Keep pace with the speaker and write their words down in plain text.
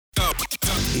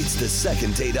It's the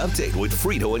second date update with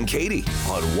Frito and Katie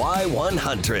on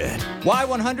Y100.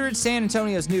 Y100, San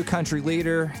Antonio's new country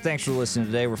leader. Thanks for listening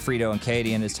today. We're Frito and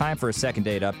Katie, and it's time for a second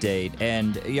date update.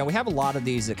 And, we have a lot of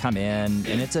these that come in,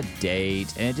 and it's a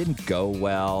date, and it didn't go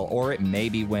well, or it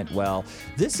maybe went well.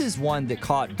 This is one that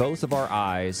caught both of our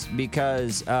eyes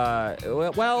because,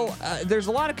 there's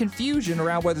a lot of confusion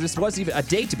around whether this was even a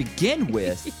date to begin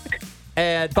with.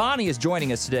 And Bonnie is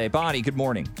joining us today. Bonnie, good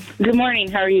morning. Good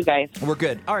morning. How are you guys? We're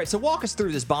good. All right, so walk us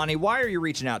through this, Bonnie. Why are you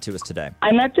reaching out to us today?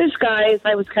 I met this guy as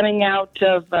I was coming out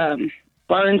of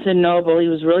Barnes & Noble. He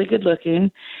was really good looking.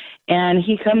 And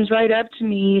he comes right up to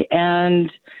me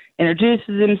and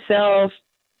introduces himself,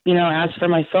 asks for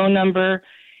my phone number.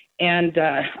 And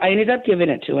I ended up giving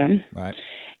it to him. Right.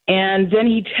 And then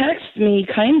he texts me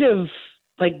kind of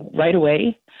like right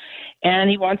away.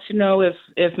 And he wants to know if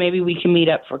maybe we can meet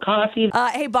up for coffee.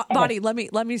 Hey, Bonnie, let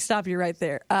me stop you right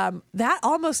there. That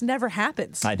almost never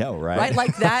happens. I know, right? Right,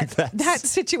 like that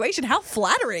situation. How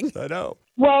flattering. I know.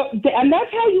 Well, and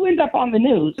that's how you end up on the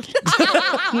news.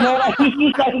 You know what I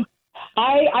mean? Like,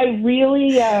 I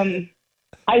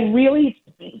really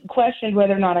questioned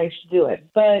whether or not I should do it,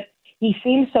 but he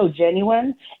seemed so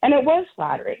genuine, and it was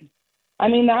flattering. I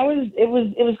mean, it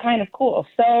was kind of cool.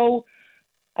 So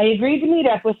I agreed to meet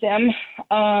up with them.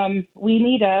 We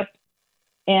meet up,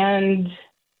 and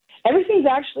everything's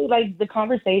actually like the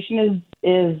conversation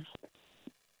is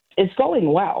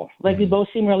going well. Like we both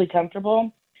seem really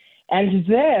comfortable. And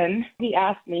then he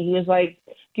asked me, he was like,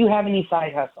 "Do you have any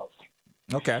side hustles?"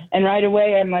 Okay. And right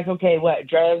away, I'm like, "Okay, what?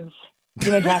 Drugs,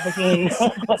 human trafficking?"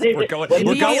 We're going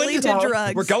to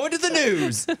drugs. We're going to the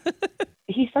news.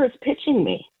 He starts pitching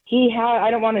me. I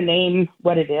don't want to name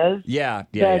what it is. Yeah.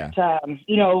 But,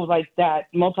 like that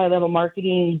multi-level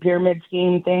marketing pyramid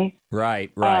scheme thing.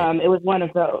 Right. It was one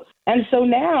of those. And so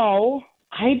now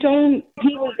if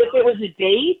it was a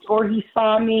date or he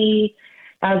saw me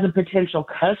as a potential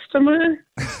customer.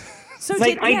 So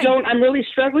I'm really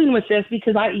struggling with this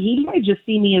because he might just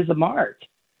see me as a mark.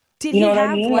 Did he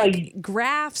have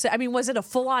graphs? I mean, was it a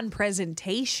full-on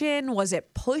presentation? Was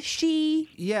it pushy?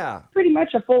 Yeah. Pretty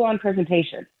much a full-on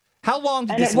presentation. How long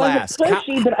did And this it wasn't last?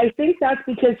 pushy, but I think that's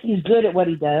because he's good at what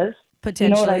he does.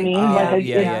 Potentially. You know what I mean?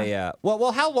 Yeah.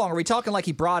 Well, how long? Are we talking like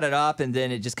he brought it up and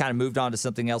then it just kind of moved on to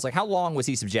something else? Like, how long was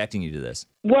he subjecting you to this?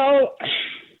 Well,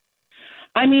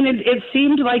 I mean, it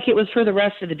seemed like it was for the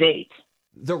rest of the date.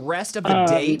 The rest of the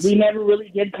date? We never really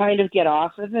did kind of get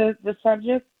off of the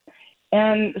subject.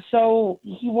 And so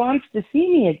he wants to see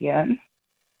me again.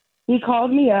 He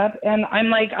called me up, and I'm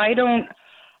like,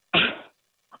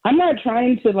 I'm not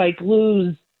trying to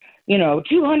lose,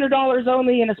 $200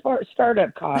 only in a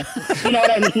startup cost. You know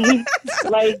what I mean?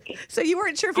 So you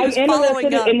weren't sure if he I'm was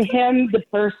following up. interested in him, the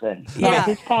person, not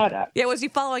his product. Yeah, was he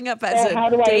following up as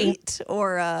a date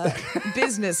or a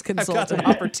business consultant? I've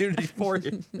got an opportunity for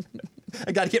you.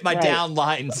 I got to get my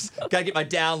downlines. Got to get my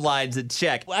downlines in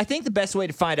check. Well, I think the best way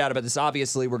to find out about this,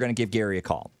 obviously, we're going to give Gary a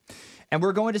call. And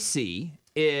we're going to see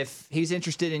if he's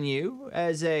interested in you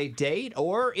as a date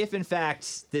or if, in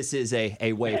fact, this is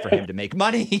a way for him to make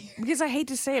money. Because I hate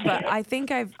to say it, but I think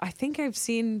I've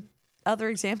seen other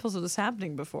examples of this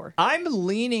happening before. I'm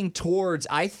leaning towards,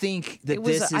 I think that it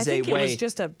was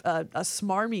just a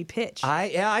smarmy pitch.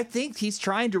 I think he's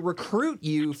trying to recruit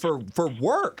you for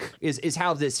work is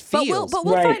how this feels. But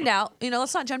we'll find out.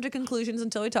 Let's not jump to conclusions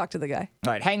until we talk to the guy.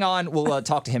 All right, hang on. We'll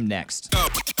talk to him next.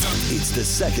 It's the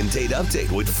second date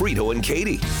update with Frito and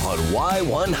Katie on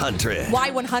Y100.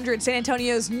 Y100, San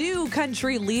Antonio's new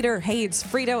country leader. Hey, it's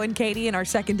Frito and Katie in our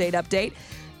second date update.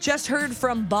 Just heard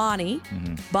from Bonnie.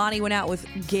 Mm-hmm. Bonnie went out with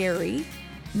Gary.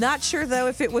 Not sure, though,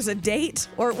 if it was a date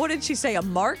or what did she say, a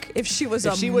mark? If she was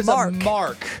a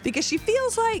mark. Because she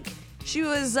feels like she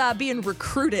was being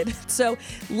recruited. So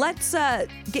let's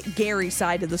get Gary's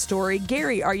side of the story.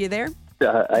 Gary, are you there?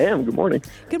 I am. Good morning.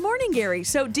 Good morning, Gary.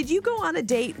 So did you go on a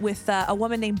date with a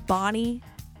woman named Bonnie?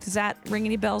 Does that ring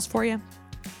any bells for you?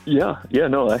 Yeah,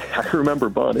 no, I remember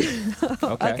Bonnie.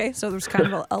 Okay, so there's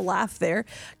kind of a laugh there.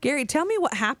 Gary, tell me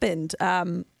what happened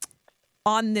on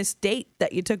this date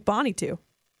that you took Bonnie to.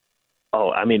 Oh,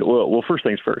 I mean, well, first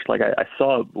things first. When I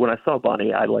saw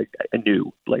Bonnie, I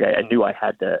knew I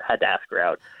had to ask her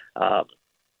out.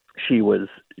 She was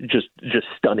just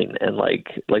stunning, and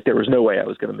there was no way I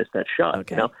was going to miss that shot.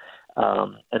 Okay.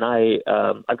 And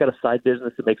I've got a side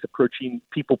business that makes approaching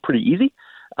people pretty easy.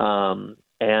 I'm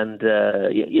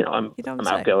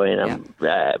outgoing. I'm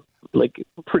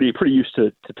pretty used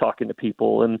to talking to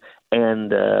people, and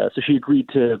so she agreed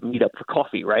to meet up for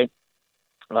coffee, right?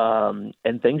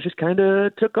 And things just kind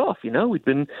of took off. We'd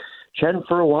been chatting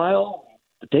for a while.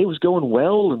 The day was going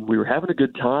well, and we were having a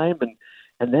good time,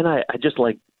 And then I just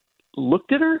like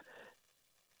looked at her,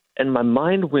 and my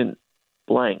mind went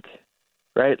blank.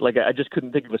 Right? Like I just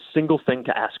couldn't think of a single thing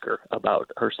to ask her about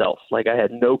herself. Like I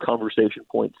had no conversation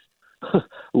points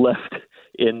left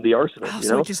in the arsenal. Oh, you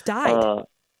so know? it just died.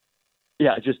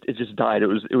 Yeah, it just died. It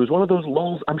was one of those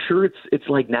lulls. I'm sure it's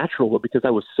like natural, but because I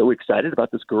was so excited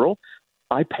about this girl,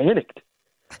 I panicked.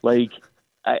 Like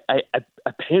I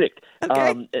panicked.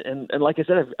 Okay. And like I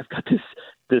said, I've got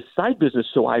this side business,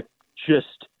 so I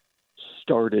just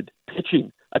started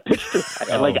pitching. I pitched her.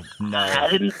 I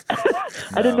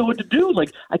didn't know what to do.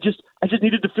 Like I just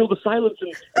needed to fill the silence,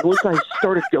 and once I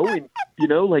started going,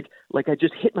 like I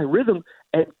just hit my rhythm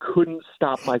and couldn't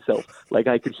stop myself. Like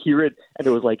I could hear it, and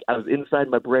it was like I was inside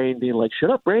my brain being like, "Shut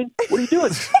up, brain! What are you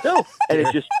doing?" No, and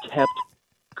it just kept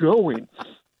going.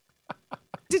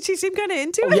 Did she seem kind of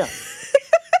into it? Yeah.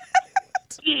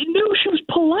 No, she was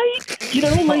polite,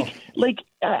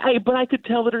 but I could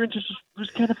tell that her interest was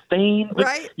kind of feigned. But,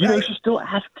 right. She still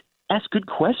asked good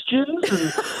questions,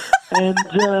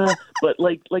 but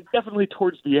definitely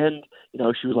towards the end,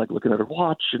 she was like looking at her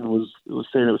watch and was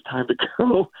saying it was time to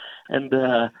go, and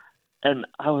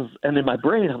in my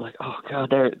brain I'm like, oh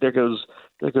god, there goes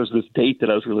this date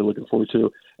that I was really looking forward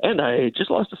to, and I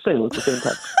just lost a sale at the same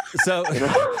time.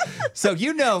 So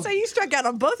you struck out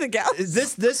on both accounts.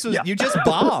 This was you just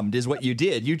bombed is what you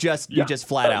did. You just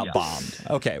flat out bombed.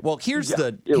 Okay. Well, here's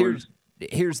the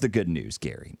good news,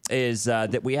 Gary, is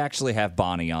that we actually have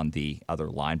Bonnie on the other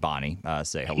line. Bonnie,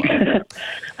 say hello.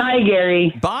 Hi,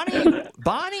 Gary. Bonnie.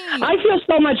 I feel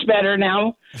so much better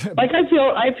now. Like I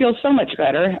feel so much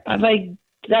better. Like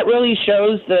that really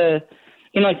shows the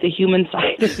human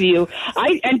side of you.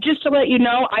 And just to let you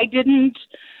know, I didn't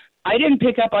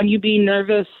pick up on you being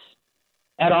nervous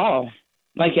at all.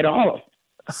 Like at all.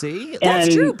 See?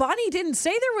 That's true. Bonnie didn't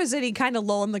say there was any kind of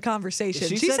lull in the conversation.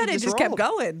 She said it just kept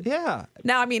going. Yeah.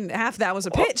 Now, I mean, half that was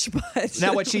a pitch, but...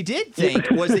 Now, what she did think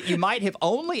was that you might have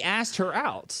only asked her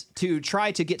out to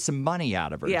try to get some money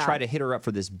out of her, to try to hit her up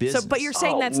for this business. So, but you're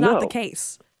saying that's not the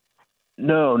case.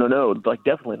 No. Like,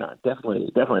 definitely not. Definitely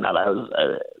not.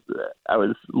 I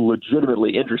was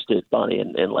legitimately interested, Bonnie,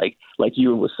 and like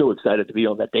you, and was so excited to be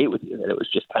on that date with you that it was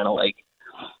just kind of like,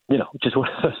 just one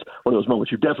of those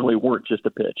moments. You definitely weren't just a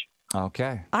pitch.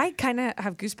 Okay. I kind of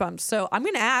have goosebumps. So I'm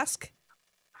going to ask,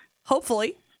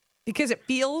 hopefully, because it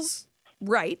feels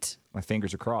right. My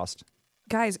fingers are crossed.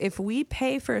 Guys, if we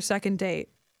pay for a second date,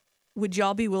 would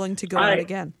y'all be willing to go out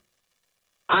again?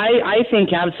 I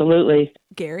think absolutely.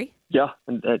 Gary? Yeah.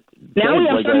 Now we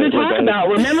have something to talk about.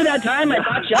 Remember that time I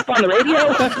brought you up on the radio?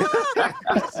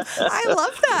 I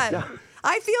love that. Yeah.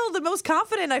 I feel the most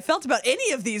confident I felt about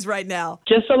any of these right now.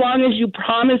 Just so long as you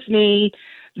promise me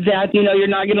that, you're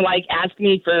not going to ask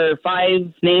me for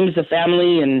 5 names of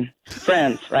family and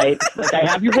friends, right? Like I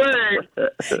have your word.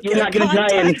 You're not going to try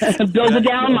and build a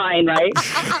downline, right?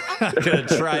 I'm going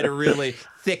to try to really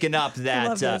thicken up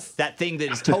that thing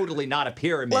that is totally not a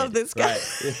pyramid. Love this guy.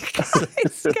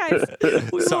 Right. guys,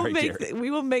 Sorry, Gary. we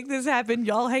will make this happen.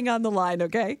 Y'all hang on the line,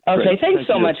 okay? Okay, thanks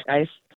so much, guys.